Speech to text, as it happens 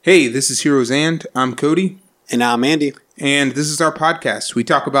Hey, this is Heroes and I'm Cody. And I'm Andy. And this is our podcast. We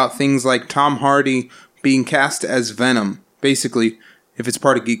talk about things like Tom Hardy being cast as Venom. Basically, if it's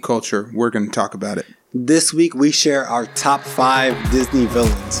part of geek culture, we're going to talk about it. This week we share our top 5 Disney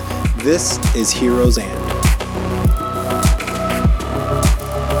villains. This is Heroes and.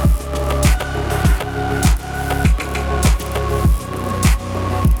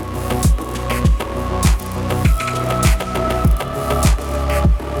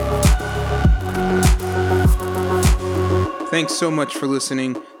 Thanks so much for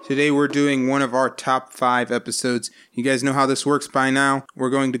listening. Today we're doing one of our top 5 episodes. You guys know how this works by now. We're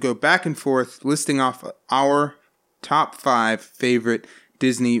going to go back and forth listing off our top 5 favorite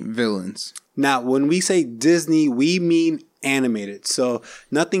Disney villains. Now, when we say Disney, we mean animated. So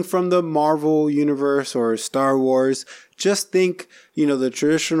nothing from the Marvel universe or Star Wars. Just think, the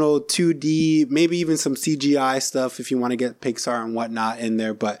traditional 2D, maybe even some CGI stuff if you want to get Pixar and whatnot in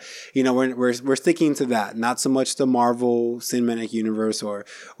there. But, we're sticking to that. Not so much the Marvel Cinematic Universe or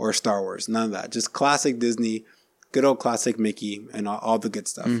Star Wars. None of that. Just classic Disney, good old classic Mickey and all the good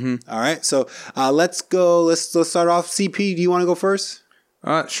stuff. Mm-hmm. All right. So let's go. Let's start off. CP, do you want to go first?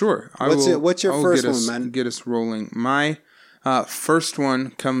 Sure. What's your first one, man? Get us rolling. My first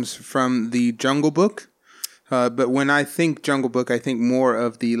one comes from the Jungle Book. But when I think Jungle Book, I think more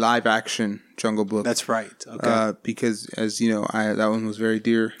of the live-action Jungle Book. That's right. Okay. Because, as you know, that one was very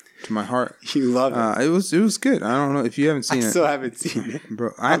dear to my heart. You love it. It was good. I don't know if you haven't seen it. I still haven't seen it,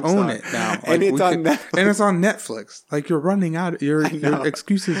 bro. I own it now. And it's on Netflix. And it's on Netflix. Like you're running out. Your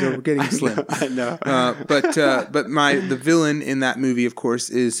excuses are getting slim. I know. But the villain in that movie, of course,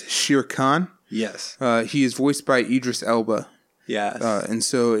 is Shere Khan. Yes. He is voiced by Idris Elba. Yes. And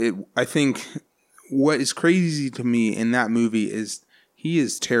so I think what is crazy to me in that movie is he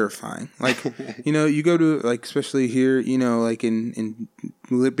is terrifying. Like, you go to, like, especially here, like in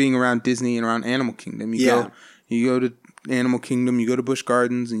being around Disney and around Animal Kingdom. You go to Animal Kingdom, you go to Busch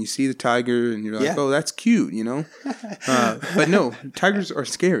Gardens, and you see the tiger, and you're like, oh, that's cute, But no, tigers are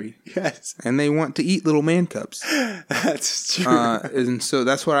scary. Yes. And they want to eat little man cubs. That's true. And so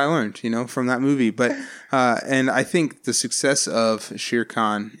that's what I learned, from that movie. But and I think the success of Shere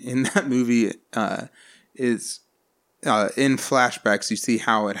Khan in that movie is in flashbacks. You see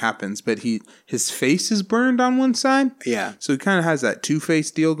how it happens, but his face is burned on one side. Yeah. So he kind of has that Two-Face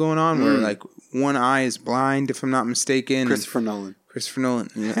deal going on, where like one eye is blind, if I'm not mistaken. Christopher Nolan.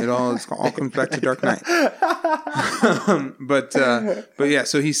 It all comes back to Dark Knight. But yeah,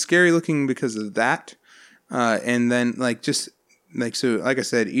 so he's scary looking because of that. And then like I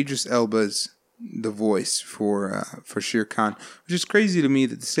said, Idris Elba's the voice for Shere Khan, which is crazy to me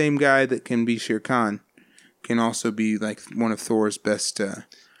that the same guy that can be Shere Khan can also be like one of Thor's best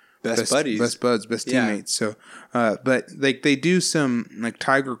buddies, best teammates. So, but like they do some like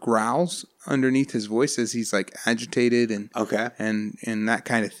tiger growls underneath his voice as he's like agitated and that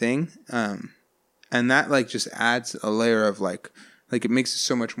kind of thing. And that like just adds a layer of like it makes it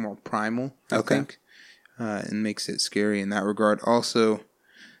so much more primal. I think, and makes it scary in that regard. Also,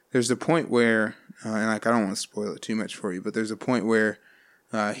 there's a point where, and like I don't want to spoil it too much for you, but there's a point where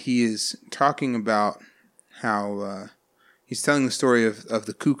he is talking about how he's telling the story of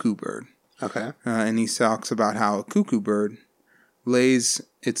the cuckoo bird. Okay. And he talks about how a cuckoo bird lays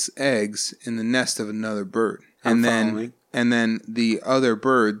its eggs in the nest of another bird. And then the other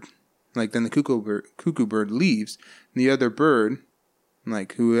bird, like then the cuckoo bird leaves, and the other bird,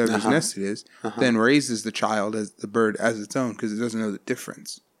 like whoever's nest it is, then raises the child as the bird as its own because it doesn't know the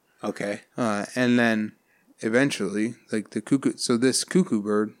difference. Okay. And then eventually, like this cuckoo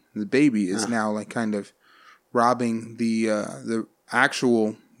bird, the baby is now like kind of robbing the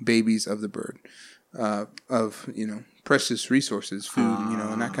actual babies of the bird of precious resources, food,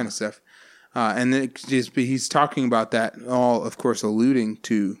 and that kind of stuff. And then he's talking about that all, of course, alluding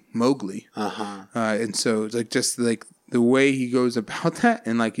to Mowgli. And so it's like just like the way he goes about that,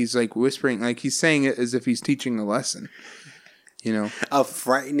 and like he's like whispering, like he's saying it as if he's teaching a lesson. A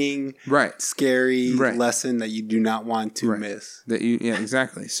frightening, scary lesson that you do not want to miss.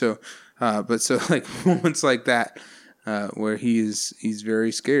 Exactly. So, like moments like that, where he's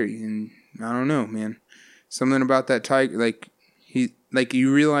very scary, and I don't know, man, something about that tiger, like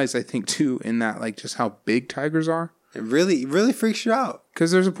you realize, I think too, in that like just how big tigers are. It really freaks you out. Because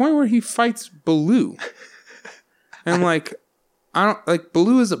there's a point where he fights Baloo, and like I don't like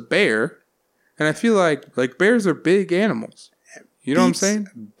Baloo is a bear, and I feel like bears are big animals. You know what I'm saying?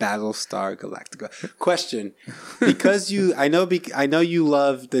 Battlestar Galactica. Question: because I know you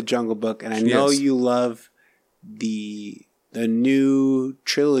love the Jungle Book, and I know you love the new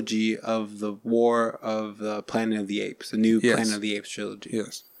trilogy of the War of the Planet of the Apes, the new Planet of the Apes trilogy.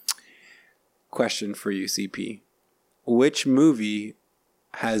 Yes. question for you, CP. Which movie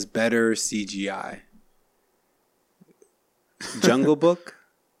has better CGI? Jungle Book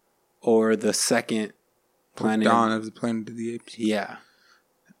or the second Planet Dawn of the Planet of the Apes? Yeah.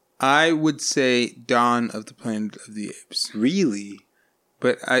 I would say Dawn of the Planet of the Apes. Really?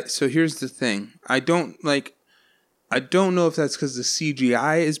 But so here's the thing. I don't know if that's because the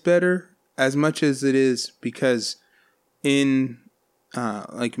CGI is better as much as it is because in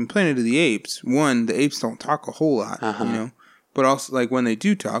Planet of the Apes, one, the apes don't talk a whole lot, you know, but also like when they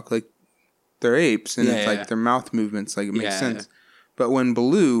do talk, like they're apes and it's like their mouth movements, like it makes sense. But when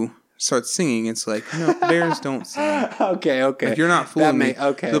Baloo starts singing, it's like, no, bears don't sing. Okay. Like, you're not fooling me.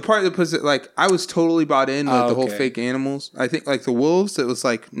 Okay. The part that puts it, like, I was totally bought in with the whole fake animals. I think, like, the wolves, it was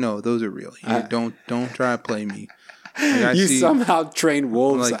like, no, those are real. Don't try to play me. Like, somehow trained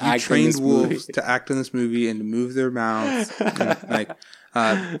wolves like, you trained wolves to act in this movie and to move their mouths. And, like,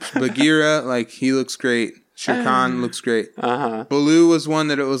 Bagheera, like, he looks great. Shere Khan looks great. Baloo was one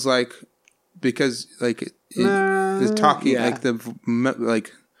that it was like, because, like, it is talking, like,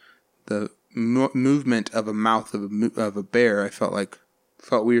 the movement of a mouth of a bear, I felt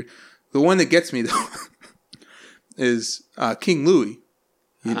weird. The one that gets me though is King Louie.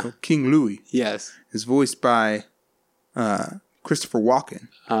 You know, King Louie. Yes, is voiced by Christopher Walken,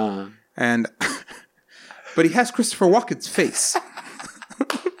 and but he has Christopher Walken's face.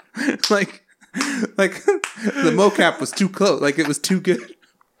 like the mocap was too close. Like it was too good.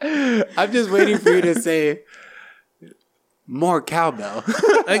 I'm just waiting for you to say. More cowbell.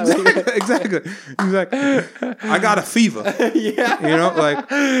 Exactly. I got a fever. Yeah. You know, like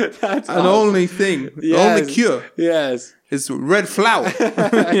that's the only thing, the only cure. Yes. Is red flour.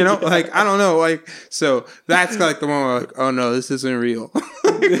 You know, like I don't know, like so that's like the one where like, oh no, this isn't real.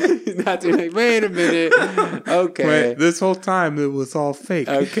 That's like, wait a minute. Okay. Wait, this whole time it was all fake.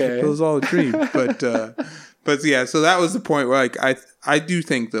 Okay. It was all a dream. But yeah, so that was the point where like I do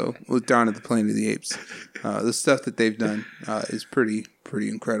think though with Dawn of the Planet of the Apes, the stuff that they've done is pretty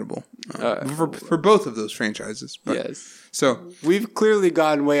incredible for both of those franchises. But, yes. So we've clearly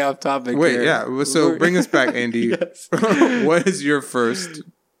gone way off topic. Wait, here. yeah. So bring us back, Andy. Yes. What is your first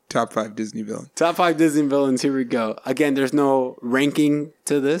top 5 Disney villain? Top 5 Disney villains. Here we go. Again, there's no ranking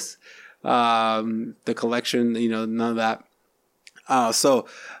to this. The collection, none of that. So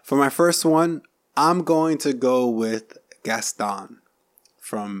for my first one, I'm going to go with Gaston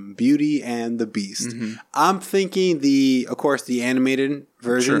from Beauty and the Beast. Mm-hmm. I'm thinking of course, the animated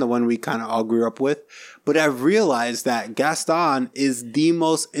version, the one we kind of all grew up with. But I've realized that Gaston is the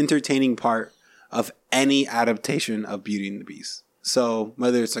most entertaining part of any adaptation of Beauty and the Beast. So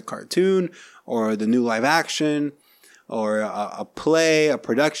whether it's a cartoon or the new live action or a play, a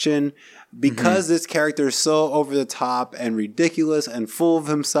production, because this character is so over the top and ridiculous and full of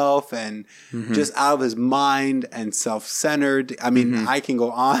himself and just out of his mind and self-centered. I mean, I can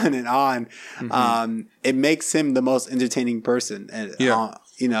go on and on. It makes him the most entertaining person. And,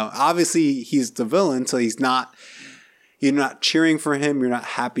 obviously he's the villain, so you're not cheering for him. You're not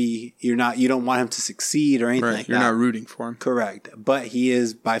happy. You don't want him to succeed or anything like that. You're not rooting for him. Correct. But he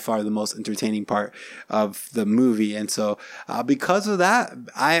is by far the most entertaining part of the movie. And so because of that,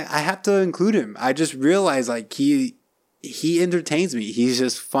 I have to include him. I just realized like he entertains me. He's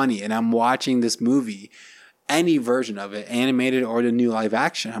just funny. And I'm watching this movie, any version of it, animated or the new live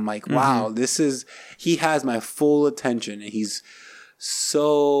action. I'm like, wow, he has my full attention. And he's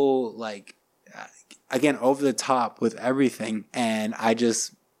so like, again, over the top with everything, and I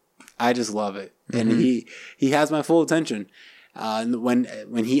just love it. And he has my full attention.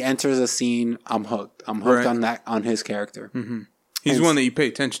 When he enters a scene, I'm hooked. I'm hooked on his character. He's one that you pay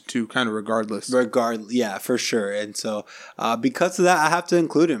attention to, kind of regardless. Yeah, for sure. And so, because of that, I have to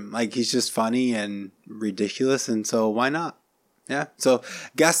include him. Like he's just funny and ridiculous, and so why not? Yeah. So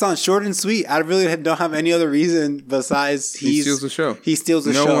Gaston, short and sweet. I really don't have any other reason besides he steals the show. He steals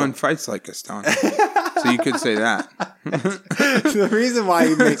the show. No one fights like Gaston. So you could say that. The reason why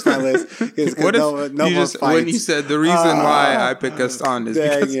he makes my list is because no one fights. When you said the reason why I picked Gaston is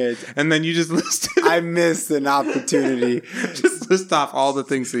because... And then you just listed... I missed an opportunity. Just list off all the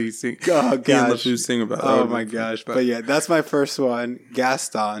things that he sing. Oh, gosh. He and LeFou sing about. Oh, my gosh. But yeah, that's my first one.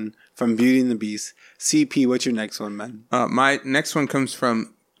 Gaston from Beauty and the Beast. CP, what's your next one, man? My next one comes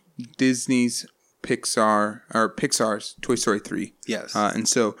from Disney's Pixar's Toy Story 3. Yes. And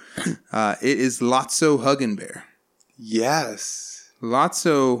so it is Lotso Huggenbear. Yes.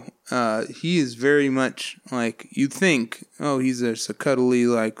 Lotso, he is very much like, you think, oh, he's just a cuddly,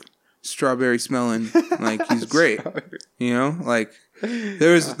 like, strawberry smelling, like, he's great. You know? Like,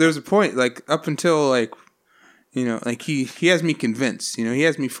 there's a point, like, up until, like, You know, like he has me convinced. You know, he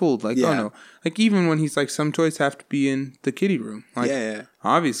has me fooled. Like, oh no, like even when he's like, some toys have to be in the kiddie room. Like,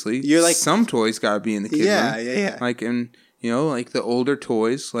 obviously, you're like, some toys gotta be in the kiddie room. Yeah. Like, and you know, like the older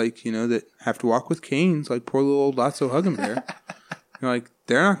toys, like, you know, that have to walk with canes, like poor little old Lotso Huggin' Bear. You know, like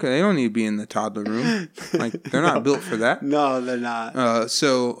they don't need to be in the toddler room. Like they're not built for that. No, they're not.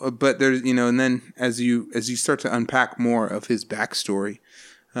 But there's, you know, and then as you start to unpack more of his backstory,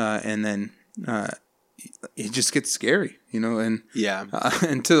 and then it just gets scary, you know, and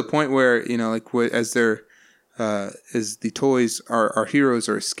and to the point where, you know, like as the toys, our heroes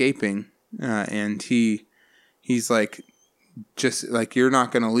are escaping, and he's like, just like, you're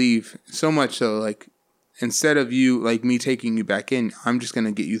not gonna leave. So much so, like, instead of you, like me taking you back in, I'm just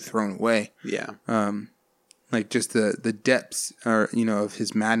gonna get you thrown away. Yeah. Like just the depths, or you know, of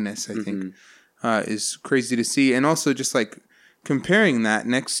his madness, I think, is crazy to see, and also just like comparing that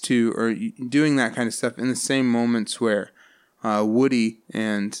next to, or doing that kind of stuff in the same moments where Woody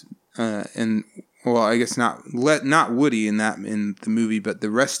and well, I guess not Woody in the movie, but the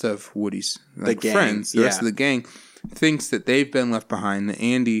rest of Woody's like friends, the rest of the gang, thinks that they've been left behind, that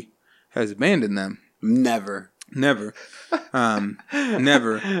Andy has abandoned them. Never. Never. But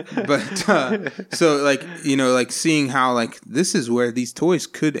so, like, you know, like seeing how, like, this is where these toys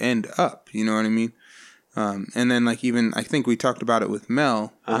could end up, you know what I mean? And then, like, even I think we talked about it with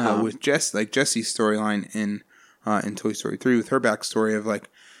Mel, with Jessie's storyline in Toy Story 3, with her backstory of, like,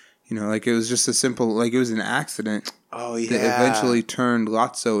 you know, like, it was just a simple, like, it was an accident. Oh yeah. That eventually turned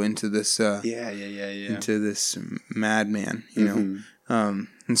Lotso into this into this madman, you know.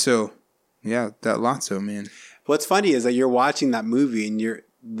 And so, yeah, that Lotso, man. What's funny is that you're watching that movie and you're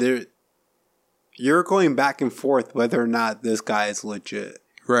going back and forth whether or not this guy is legit.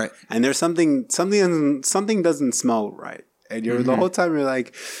 Right. And there's something doesn't smell right. And you're the whole time you're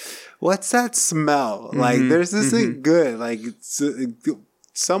like, what's that smell? Like, there's this isn't good. Like,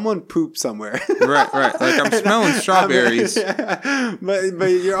 someone pooped somewhere. Right. Like, I'm smelling strawberries. But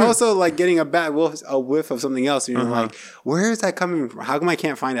you're also like getting a whiff of something else. And you're like, where is that coming from? How come I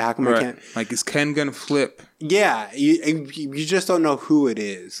can't find it? How come I can't? Like, is Ken gonna flip? Yeah. You just don't know who it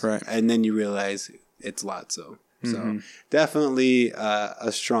is. Right. And then you realize it's Lotso. So definitely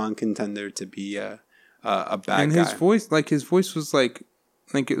a strong contender to be a bad guy. And his voice was like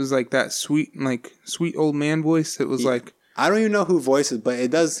it was like that sweet old man voice. It was like, I don't even know who voices, but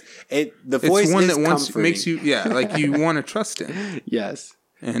it does. The voice is one that comforting. Makes you, like you want to trust him. Yes.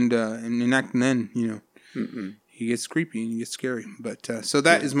 And then, you know, he gets creepy and he gets scary. But so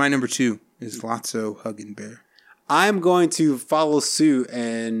that is my number 2, is Lotso Huggin' Bear. I'm going to follow suit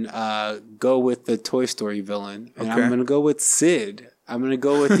and go with the Toy Story villain. And I'm going to go with Sid. I'm going to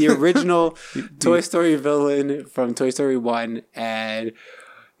go with the original Toy Story villain from Toy Story 1. And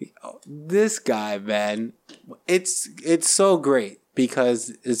this guy, man, it's so great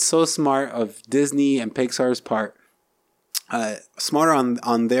because it's so smart of Disney and Pixar's part. Smarter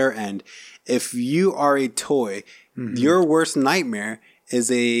on their end. If you are a toy, your worst nightmare is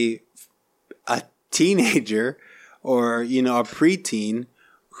a teenager or, you know, a preteen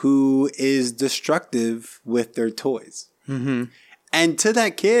who is destructive with their toys. And to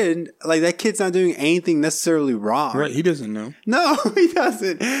that kid, like, that kid's not doing anything necessarily wrong. Right, he doesn't know. No, he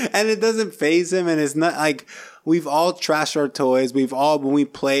doesn't. And it doesn't faze him. And it's not like, we've all trashed our toys. When we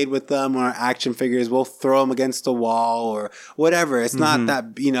played with them or our action figures, we'll throw them against the wall or whatever. It's not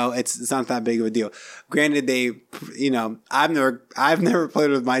that, you know, it's not that big of a deal. Granted, I've never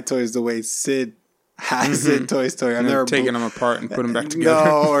played with my toys the way Sid has in Toy Story. I've never taken them apart and put them back together.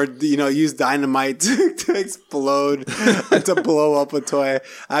 No, or, you know, use dynamite to explode, to blow up a toy.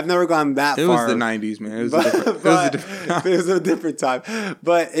 I've never gone that far. It was the 90s, man. It was a different time.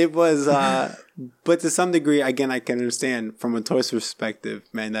 But it was, but to some degree, again, I can understand from a toy's perspective,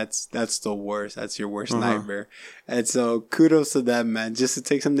 man, that's the worst. That's your worst nightmare. And so kudos to them, man, just to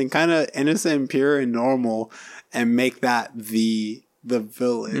take something kind of innocent and pure and normal and make that the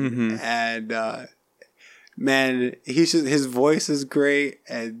villain. And, man, his voice is great,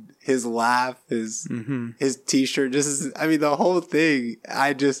 and his laugh, his t-shirt, the whole thing.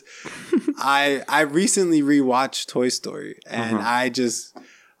 I recently rewatched Toy Story, and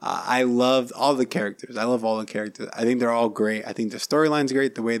I loved all the characters. I love all the characters. I think they're all great. I think the storyline's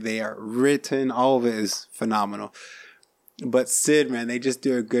great. The way they are written, all of it is phenomenal. But Sid, man, they just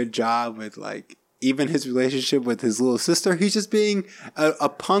do a good job with, like, even his relationship with his little sister. He's just being a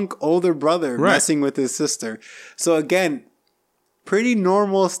punk older brother messing with his sister. So again, pretty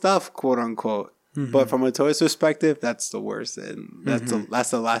normal stuff, quote unquote. But from a toy's perspective, that's the worst. And that's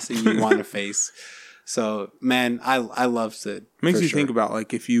the last thing you want to face. So, man, I love Sid. Makes you think about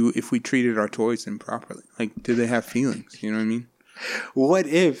like if we treated our toys improperly, like do they have feelings? You know what I mean? What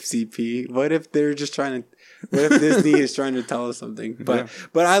if CP? What if they're just trying to? What if Disney is trying to tell us something? But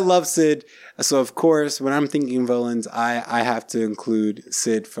I love Sid. So of course, when I'm thinking villains, I have to include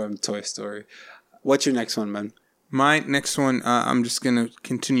Sid from Toy Story. What's your next one, man? My next one, I'm just gonna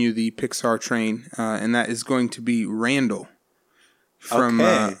continue the Pixar train, and that is going to be Randall from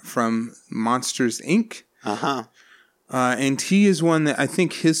Monsters Inc. And he is one that I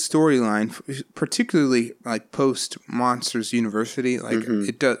think his storyline, particularly like post Monsters University, like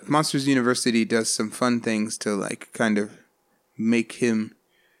it does. Monsters University does some fun things to like kind of make him.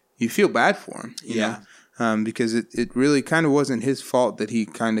 You feel bad for him, you know, because it really kind of wasn't his fault that he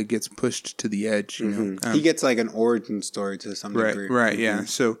kind of gets pushed to the edge. You know, he gets like an origin story to some degree, right? Yeah.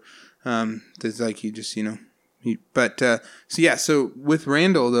 So there's like he just So with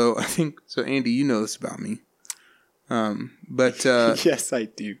Randall though, I think so. Andy, you know this about me. Yes, I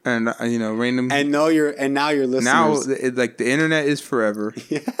do. And random. And now your listeners. Now, like the internet is forever.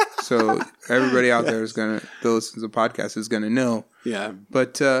 So everybody out there is that listens to the podcast is gonna know. Yeah.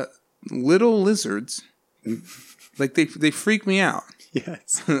 But little lizards, like they freak me out.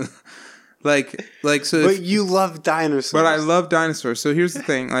 Yes. like so. But you love dinosaurs. But I love dinosaurs. So here's the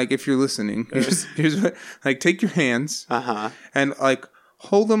thing: like if you're listening, here's what: like take your hands, and like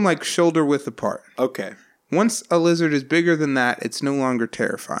hold them like shoulder width apart. Okay. Once a lizard is bigger than that, it's no longer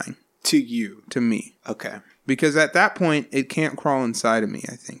terrifying. To you. To me. Okay. Because at that point, it can't crawl inside of me,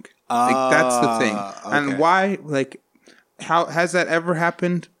 I think. Like, that's the thing. Okay. And why, like, how has that ever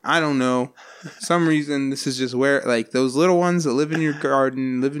happened? I don't know. Some reason, this is just where, like, those little ones that live in your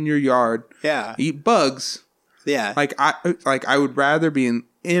garden, live in your yard, eat bugs. Yeah. Like, I would rather be in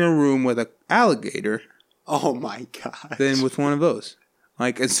a room with an alligator. Oh, my God. Than with one of those.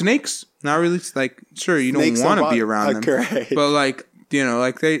 Like, and snakes, not really, like, sure, you don't want to be around them. Correct. But, like,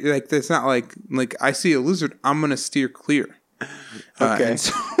 like, it's not like I see a lizard, I'm going to steer clear. Okay.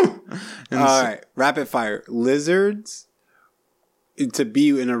 All right. Rapid fire. Lizards, to be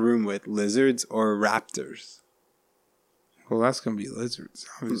in a room with lizards or raptors? Well, that's going to be lizards,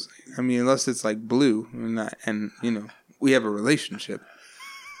 obviously. I mean, unless it's, like, blue and we have a relationship.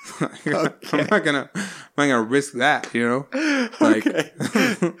 Okay. I'm not gonna risk that, you know. Like,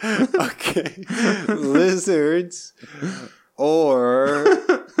 okay, lizards, or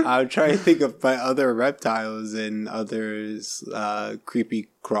I'm trying to think of my other reptiles and others, creepy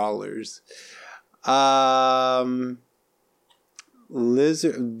crawlers.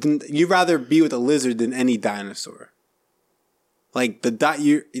 Lizard. You'd rather be with a lizard than any dinosaur. Like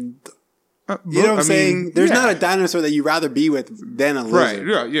you know what I'm saying? There's not a dinosaur that you'd rather be with than a lizard.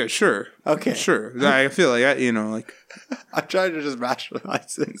 Right, yeah, sure. Okay. Sure. I feel like, like... I'm trying to just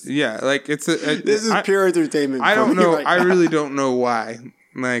rationalize this. Yeah, like, this is pure entertainment. I don't know. I really don't know why.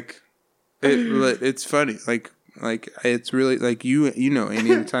 Like, it's funny. Like, it's really, like, you know,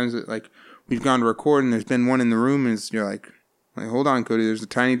 any of the times that, like, we've gone to record and there's been one in the room and you're like, hold on, Cody. There's a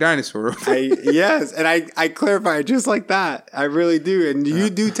tiny dinosaur. Yes, and I clarify it just like that. I really do, and you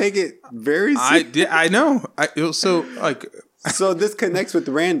do take it very seriously. I know. So this connects with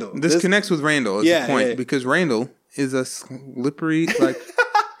Randall. This connects with Randall is the point because Randall is a slippery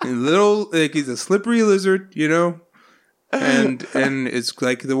he's a slippery lizard, you know, and it's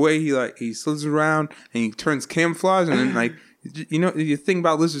like the way he slithers around and he turns camouflage and then like. You know, the thing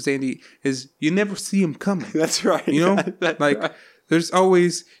about lizards, Andy, is you never see them coming. That's right. You know, there's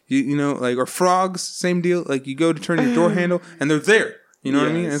always, or frogs, same deal. Like you go to turn your door handle and they're there. You know what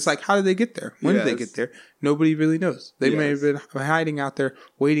I mean? And it's like, how did they get there? When did they get there? Nobody really knows. They may have been hiding out there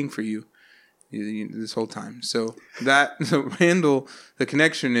waiting for you this whole time. So Randall, the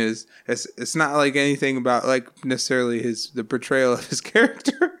connection is, it's not like anything about like necessarily the portrayal of his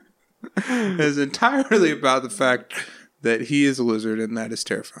character. It's entirely about the fact that he is a lizard, and that is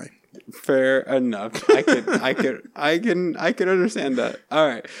terrifying. Fair enough. I can understand that. All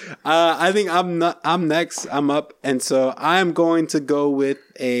right. I think I'm next. I'm up, and so I'm going to go with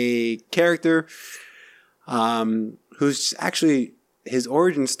a character, who's actually his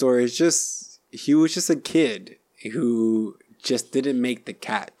origin story is he was just a kid who just didn't make the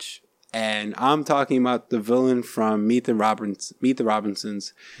catch, and I'm talking about the villain from Meet the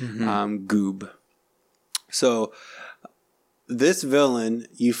Robinsons, Goob. So. This villain,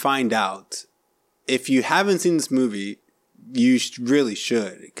 you find out, if you haven't seen this movie, you really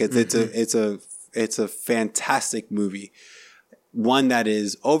should, because it's a fantastic movie, one that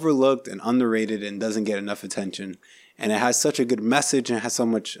is overlooked and underrated and doesn't get enough attention, and it has such a good message and it has so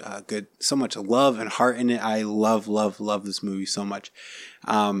much love and heart in it. I love this movie so much.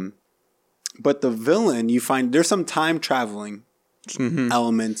 But the villain, you find there's some time traveling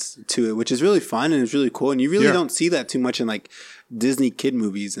elements to it, which is really fun and it's really cool. And you really don't see that too much in like Disney kid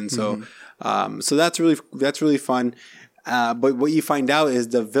movies. And so, so that's really fun. But what you find out is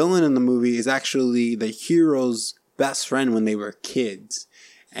the villain in the movie is actually the hero's best friend when they were kids.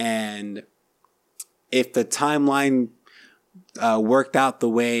 And if the timeline worked out the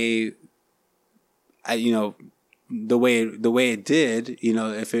way, the way it did,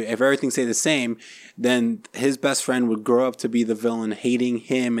 if everything stayed the same, then his best friend would grow up to be the villain, hating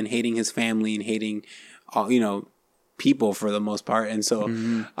him and hating his family and hating, people for the most part. And so,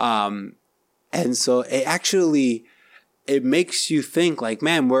 it makes you think like,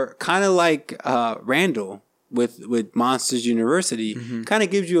 man, we're kind of like Randall with Monsters University. Kind of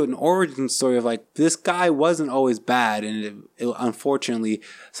gives you an origin story of like, this guy wasn't always bad, and unfortunately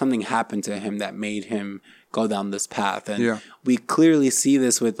something happened to him that made him go down this path. And we clearly see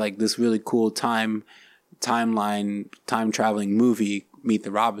this with like this really cool time traveling movie, Meet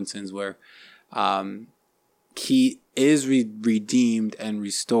the Robinsons, where he is redeemed and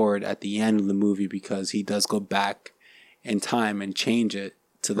restored at the end of the movie because he does go back in time and change it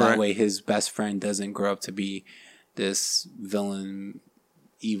so that way his best friend doesn't grow up to be this villain,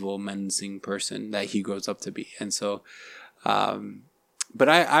 evil, menacing person that he grows up to be. And so but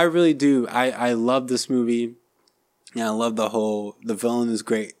I really do. I love this movie. And I love the villain is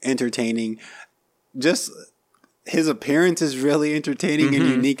great, entertaining. Just his appearance is really entertaining and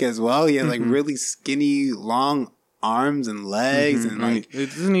unique as well. He has like really skinny, long arms and legs, and like,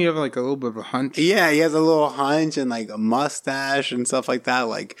 doesn't he have like a little bit of a hunch? Yeah, he has a little hunch and like a mustache and stuff like that.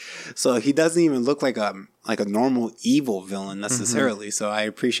 Like, so he doesn't even look like a normal evil villain necessarily. So I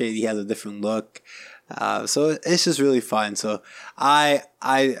appreciate he has a different look. So it's just really fun. So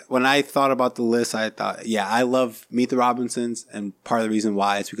when I thought about the list, I thought, I love Meet the Robinsons, and part of the reason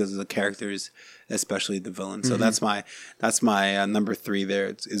why is because of the characters, especially the villain. So that's my number 3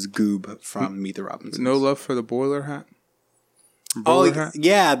 there. Is Goob from Meet the Robinsons. No love for the boiler hat? Hat?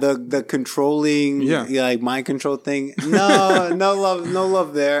 Yeah, the controlling, like mind control thing. No, no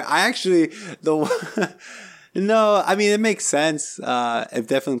love there. I actually No, I mean, it makes sense. It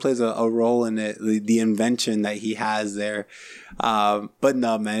definitely plays a role in it, the invention that he has there. But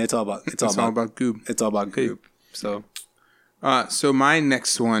no, man, it's all about Goob. It's all about Goob. So, so my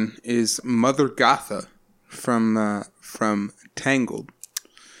next one is Mother Gotha from Tangled.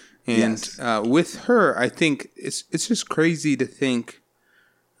 And with her, I think it's just crazy to think,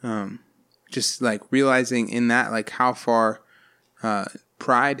 just like realizing in that, like how far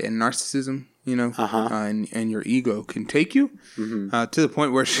pride and narcissism, and your ego can take you, to the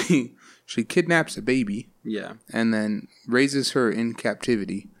point where she kidnaps a baby, and then raises her in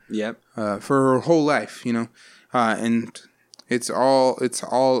captivity, for her whole life, and it's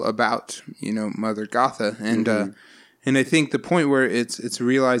all about Mother Gotha, and I think the point where it's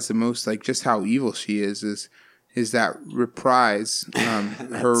realized the most, like just how evil she is that reprise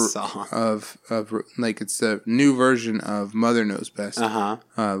her song of like it's the new version of Mother Knows Best,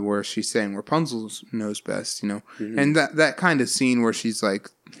 where she's saying Rapunzel knows best, and that kind of scene where she's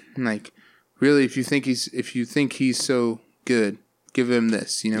like really, if you think he's so good, give him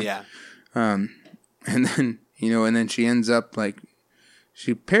this, and then she ends up like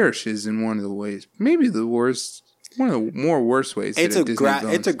she perishes in one of the ways, maybe the worst. One of the more worse ways. It's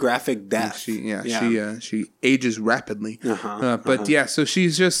a graphic death. She ages rapidly. So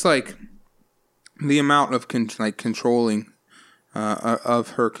she's just like the amount of controlling of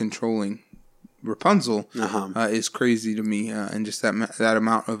her controlling Rapunzel is crazy to me, and just that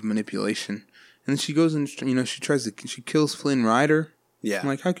amount of manipulation. And then she goes and she kills Flynn Rider. Yeah, I'm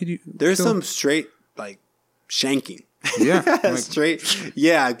like, how could you? There's some straight like shanking. Yeah, straight.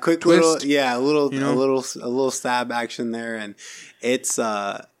 Yeah, quick twist. A little stab action there, and it's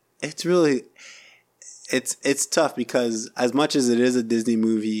really it's tough because as much as it is a Disney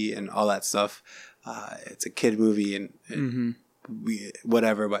movie and all that stuff, it's a kid movie and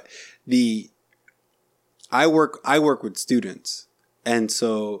whatever. But I work with students, and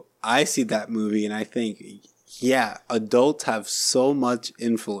so I see that movie and I think, adults have so much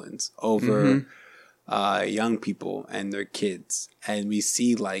influence over. Young people and their kids, and we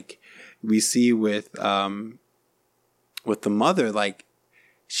see with the mother, like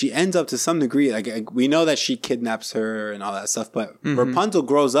she ends up to some degree, like we know that she kidnaps her and all that stuff, but Rapunzel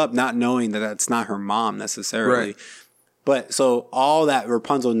grows up not knowing that that's not her mom necessarily, right. But so all that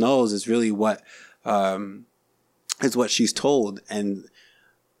Rapunzel knows is really what she's told, and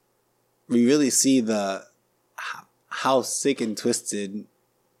we really see how sick and twisted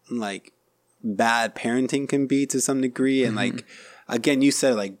like bad parenting can be to some degree. And like, again, you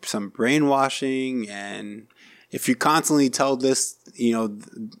said like some brainwashing, and if you constantly tell this,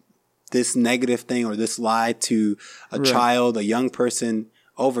 this negative thing or this lie to a child, a young person,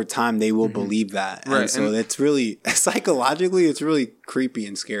 over time they will believe that. Right. And so it's really, psychologically, it's really creepy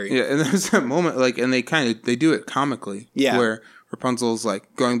and scary. Yeah, and there's that moment, like, and they do it comically. Yeah. Where Rapunzel's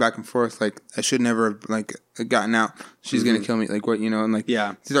like going back and forth, like, I should never have like gotten out. She's gonna kill me, like, what, and like,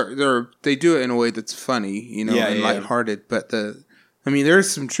 they do it in a way that's funny, and lighthearted. But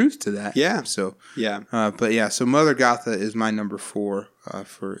there's some truth to that. Yeah. So so Mother Gothel is my number 4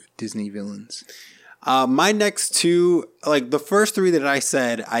 for Disney villains. My next 2, like the first 3 that I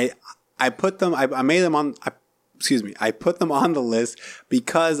said, I put them on the list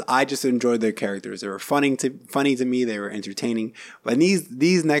because I just enjoyed their characters. They were funny to me. They were entertaining. But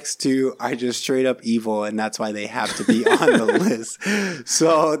these next 2 are just straight up evil, and that's why they have to be on the list.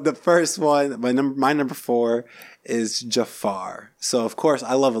 So the first one, my number 4 is Jafar. So of course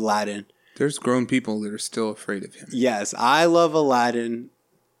I love Aladdin. There's grown people that are still afraid of him. Yes, I love Aladdin.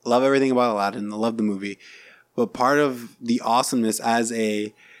 Love everything about Aladdin. I love the movie. But part of the awesomeness as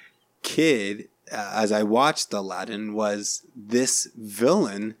a kid, as I watched Aladdin, was this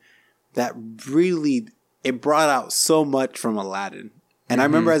villain that really, it brought out so much from Aladdin. And I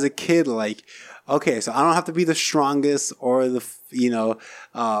remember as a kid, like, okay, so I don't have to be the strongest or the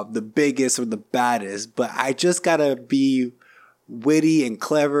biggest or the baddest, but I just gotta be witty and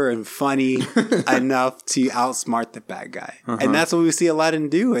clever and funny enough to outsmart the bad guy. And that's what we see Aladdin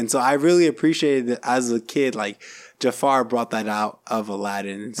do. And so I really appreciated that as a kid, like Jafar brought that out of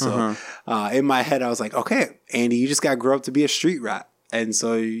Aladdin. And so in my head, I was like, okay, Andy, you just got to grow up to be a street rat. And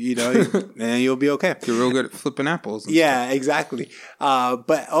so, and you'll be okay. You're real good at flipping apples. Yeah, exactly.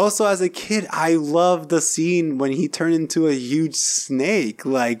 But also as a kid, I love the scene when he turned into a huge snake.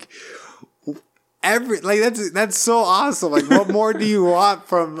 Like, that's so awesome. Like, what more do you want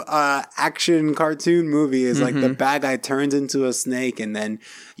from action cartoon movie? Is like the bad guy turns into a snake, and then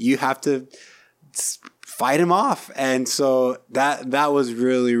you have to fight him off. And so that was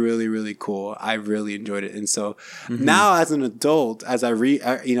really, really, really cool. I really enjoyed it. And so now as an adult, as I every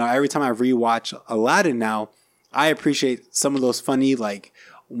time I rewatch Aladdin now, I appreciate some of those funny like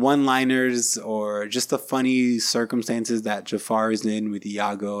one-liners or just the funny circumstances that Jafar is in with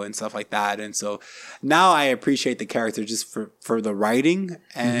Iago and stuff like that. And so now I appreciate the character just for the writing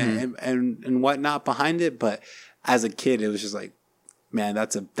and whatnot behind it. But as a kid, it was just like, man,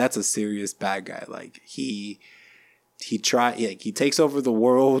 that's a serious bad guy. Like he takes over the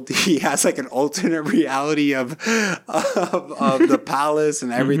world. He has like an alternate reality of the palace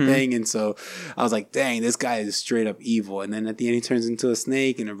and everything. And so I was like, dang, this guy is straight up evil. And then at the end, he turns into a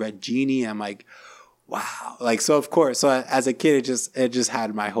snake and a red genie. I'm like, wow. Like, so of course, so as a kid, it just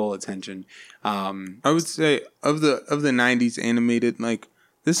had my whole attention. I would say of the 90s animated, like,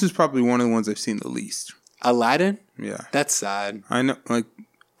 this is probably one of the ones I've seen the least. Aladdin? Yeah. That's sad. I know, like,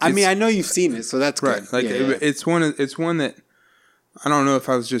 I mean, I know you've seen it, so that's good. Like, it's one that I don't know if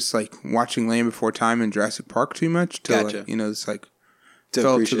I was just like watching Land Before Time and Jurassic Park too much to like, it's like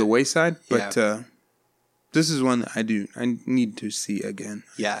fell to the wayside. But this is one that I need to see again.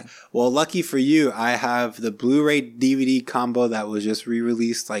 Yeah. Well, lucky for you, I have the Blu-ray DVD combo that was just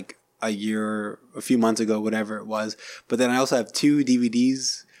re-released like a few months ago, whatever it was. But then I also have 2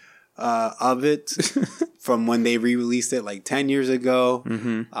 DVDs of it from when they re-released it like 10 years ago.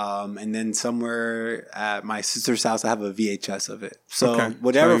 And then somewhere at my sister's house I have a VHS of it. So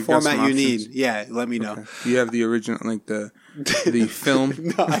whatever format you need, let me know. You have the original, like the film?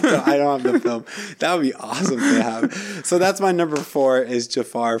 No, I don't have the film. That would be awesome to have. So that's my number 4 is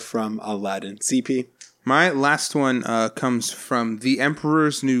Jafar from Aladdin. CP? My last one comes from The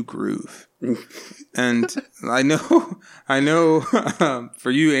Emperor's New Groove. And I know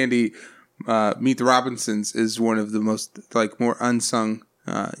for you, Andy, Meet the Robinsons is one of the most like more unsung,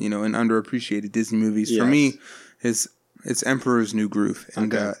 and underappreciated Disney movies. Yes. For me, it's Emperor's New Groove,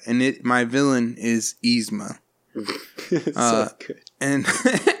 and my villain is Yzma. So good.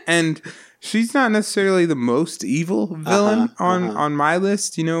 And she's not necessarily the most evil villain on my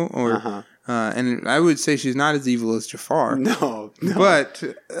list, and I would say she's not as evil as Jafar. No. But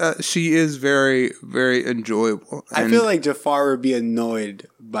she is very, very enjoyable. I feel like Jafar would be annoyed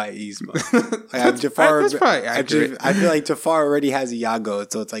by Yzma. That's probably accurate. I feel like Jafar already has Iago,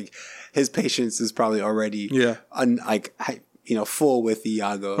 so it's like his patience is probably already full with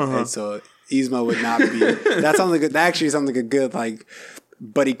Iago, and so Yzma would not be. That actually sounds like a good like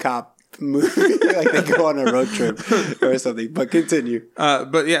buddy cop movie. Like they go on a road trip or something. But continue.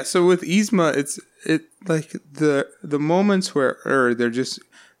 So with Yzma, it's like the moments where they're just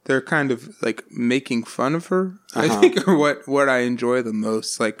they're kind of like making fun of her. I think are what I enjoy the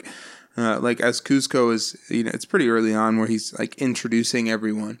most. Like as Kuzco is, it's pretty early on where he's like introducing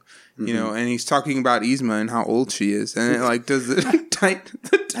everyone, and he's talking about Yzma and how old she is, and it like does the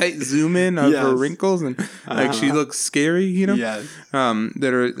tight zoom in of her wrinkles, and like she looks scary, Yes.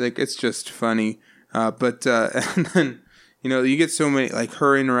 that are like, it's just funny. But and then you get so many, like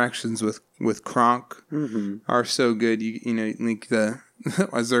her interactions with Kronk are so good. Like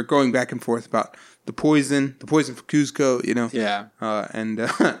as they're going back and forth about the poison for Kuzco,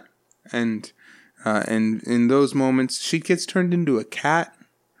 and in those moments she gets turned into a cat,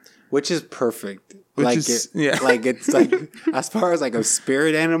 which is perfect. It's like as far as like a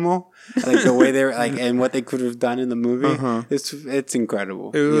spirit animal, like the way they're like and what they could have done in the movie, it's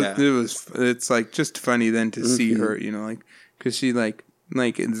incredible. It's like just funny then to see her, because she like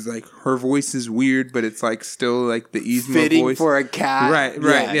it's like her voice is weird, but it's like still like the Yzma fitting voice for a cat, right?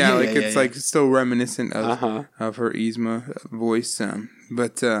 It's like still reminiscent of her Yzma voice.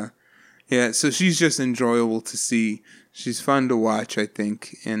 So she's just enjoyable to see. She's fun to watch, I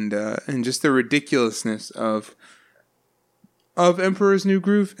think, and just the ridiculousness of Emperor's New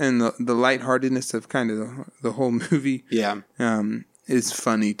Groove and the lightheartedness of kind of the whole movie. Yeah, is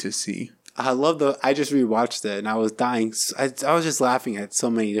funny to see. I just rewatched it and I was dying. I was just laughing at so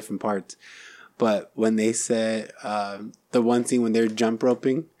many different parts. But when they said the one scene when they're jump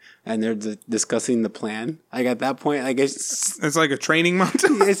roping and they're discussing the plan, like at that point, like it's like a training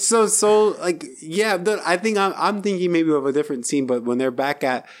montage. It's so like I think I'm thinking maybe of a different scene. But when they're back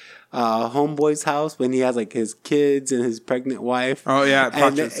at Homeboy's house, when he has like his kids and his pregnant wife. Oh yeah,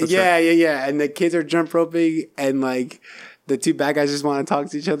 and and the kids are jump roping and like. The two bad guys just want to talk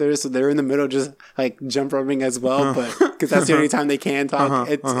to each other, so they're in the middle just like jump roping as well, but because that's the only time they can talk.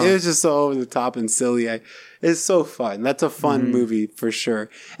 It was just so over the top and silly. It's so fun. That's a fun movie for sure.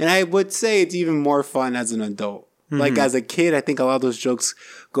 And I would say it's even more fun as an adult. Like as a kid, I think a lot of those jokes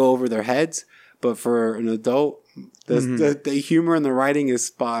go over their heads, but for an adult, the humor and the writing is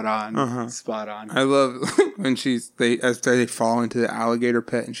spot on. Spot on. I love when they fall into the alligator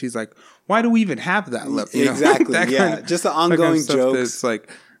pit and she's like, why do we even have that lip? Exactly. Just the ongoing jokes. It's like,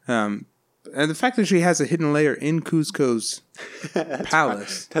 and the fact that she has a hidden layer in Kuzco's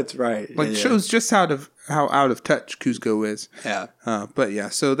palace. That's right. Shows just how out of touch Kuzco is. Yeah.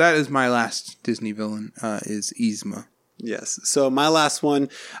 So that is my last Disney villain, is Yzma. Yes. So my last one,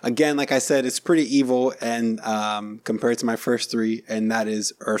 again, like I said, it's pretty evil and compared to my first three, and that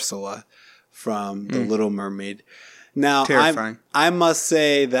is Ursula from The Little Mermaid. Now, terrifying. I must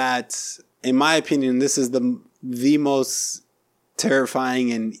say that, in my opinion, this is the most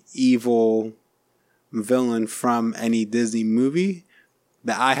terrifying and evil villain from any Disney movie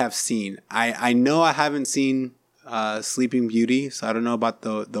that I have seen. I know I haven't seen Sleeping Beauty, so I don't know about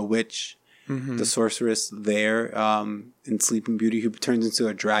the witch, the sorceress there in Sleeping Beauty who turns into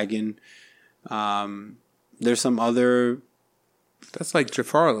a dragon. There's some other... That's like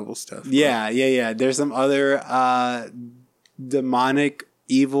Jafar level stuff. Yeah. There's some other demonic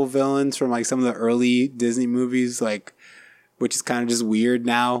evil villains from like some of the early Disney movies, like, which is kind of just weird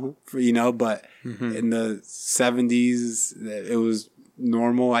now, but in the 70s it was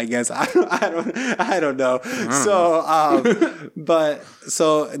normal, I guess. I don't know.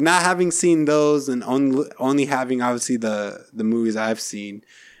 So not having seen those and only having obviously the movies I've seen,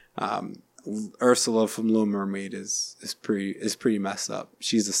 Ursula from Little Mermaid is pretty messed up.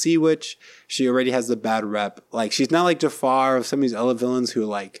 She's a sea witch. She already has the bad rep. Like, she's not like Jafar or some of these other villains who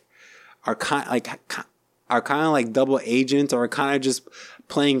like are kind of like double agents or are kind of just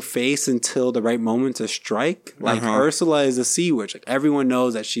playing face until the right moment to strike. Like Ursula is a sea witch. Like, everyone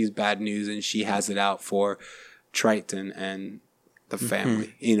knows that she's bad news and she has it out for Triton and the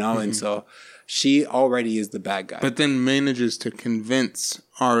family, and so she already is the bad guy. But then manages to convince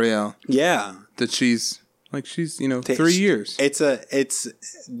Ariel that she's 3 years. It's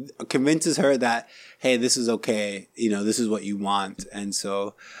convinces her that, hey, this is okay, this is what you want. And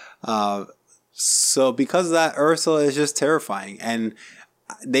so because of that, Ursula is just terrifying. And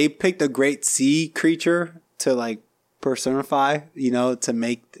they picked a great sea creature to like personify, to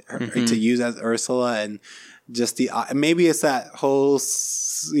make her to use as Ursula, and just maybe it's that whole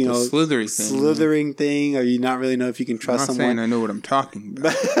slithering thing, or you not really know if you can trust someone. I'm not saying I know what I'm talking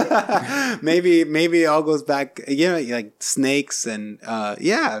about. maybe it all goes back, like snakes and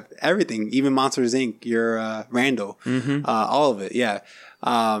everything, even Monsters Inc. Your Randall, all of it, it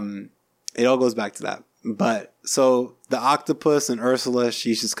all goes back to that. But so the octopus and Ursula,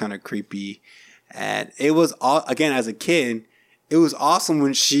 she's just kind of creepy, and it was again as a kid, it was awesome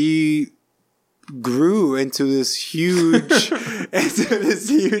when she grew into this huge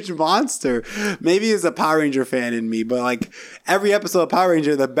monster. Maybe it's a Power Ranger fan in me, but like every episode of Power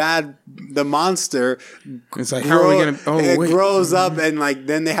Ranger, the monster, it's like, how are we gonna? Grows up, and like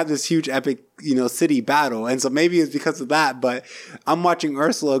then they have this huge epic, city battle. And so maybe it's because of that. But I'm watching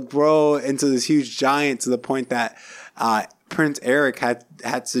Ursula grow into this huge giant to the point that Prince Eric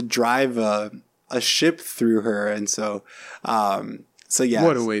had to drive a ship through her, and so. So yeah,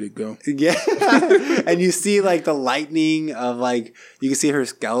 what a way to go! Yeah, and you see like the lightning of like you can see her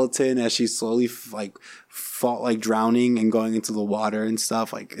skeleton as she's slowly drowning and going into the water and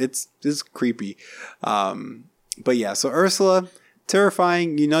stuff. Like it's creepy. But yeah, so Ursula,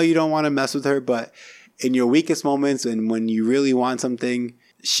 terrifying. You don't want to mess with her, but in your weakest moments and when you really want something,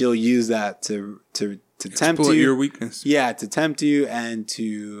 she'll use that to tempt you. Your weakness. Yeah, to tempt you and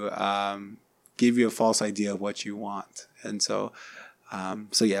to give you a false idea of what you want, and so.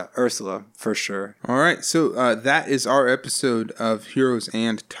 So yeah, Ursula for sure. All right, so that is our episode of Heroes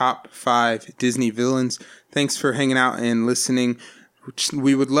and Top 5 Disney Villains. Thanks for hanging out and listening.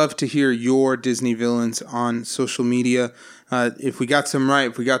 We would love to hear your Disney villains on social media. If we got some right,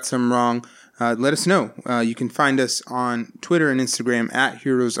 if we got some wrong, let us know. You can find us on Twitter and Instagram at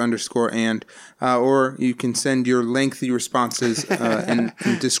heroes_and, or you can send your lengthy responses and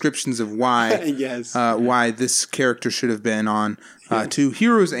descriptions of why yes. Why this character should have been on to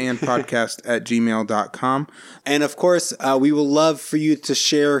heroesandpodcast@gmail.com. And of course, we will love for you to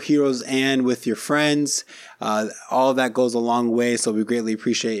share Heroes and with your friends. All of that goes a long way, so we greatly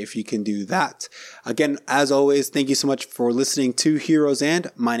appreciate if you can do that. Again, as always, thank you so much for listening to Heroes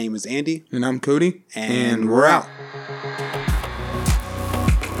and. My name is Andy. And I'm Cody. And we're out.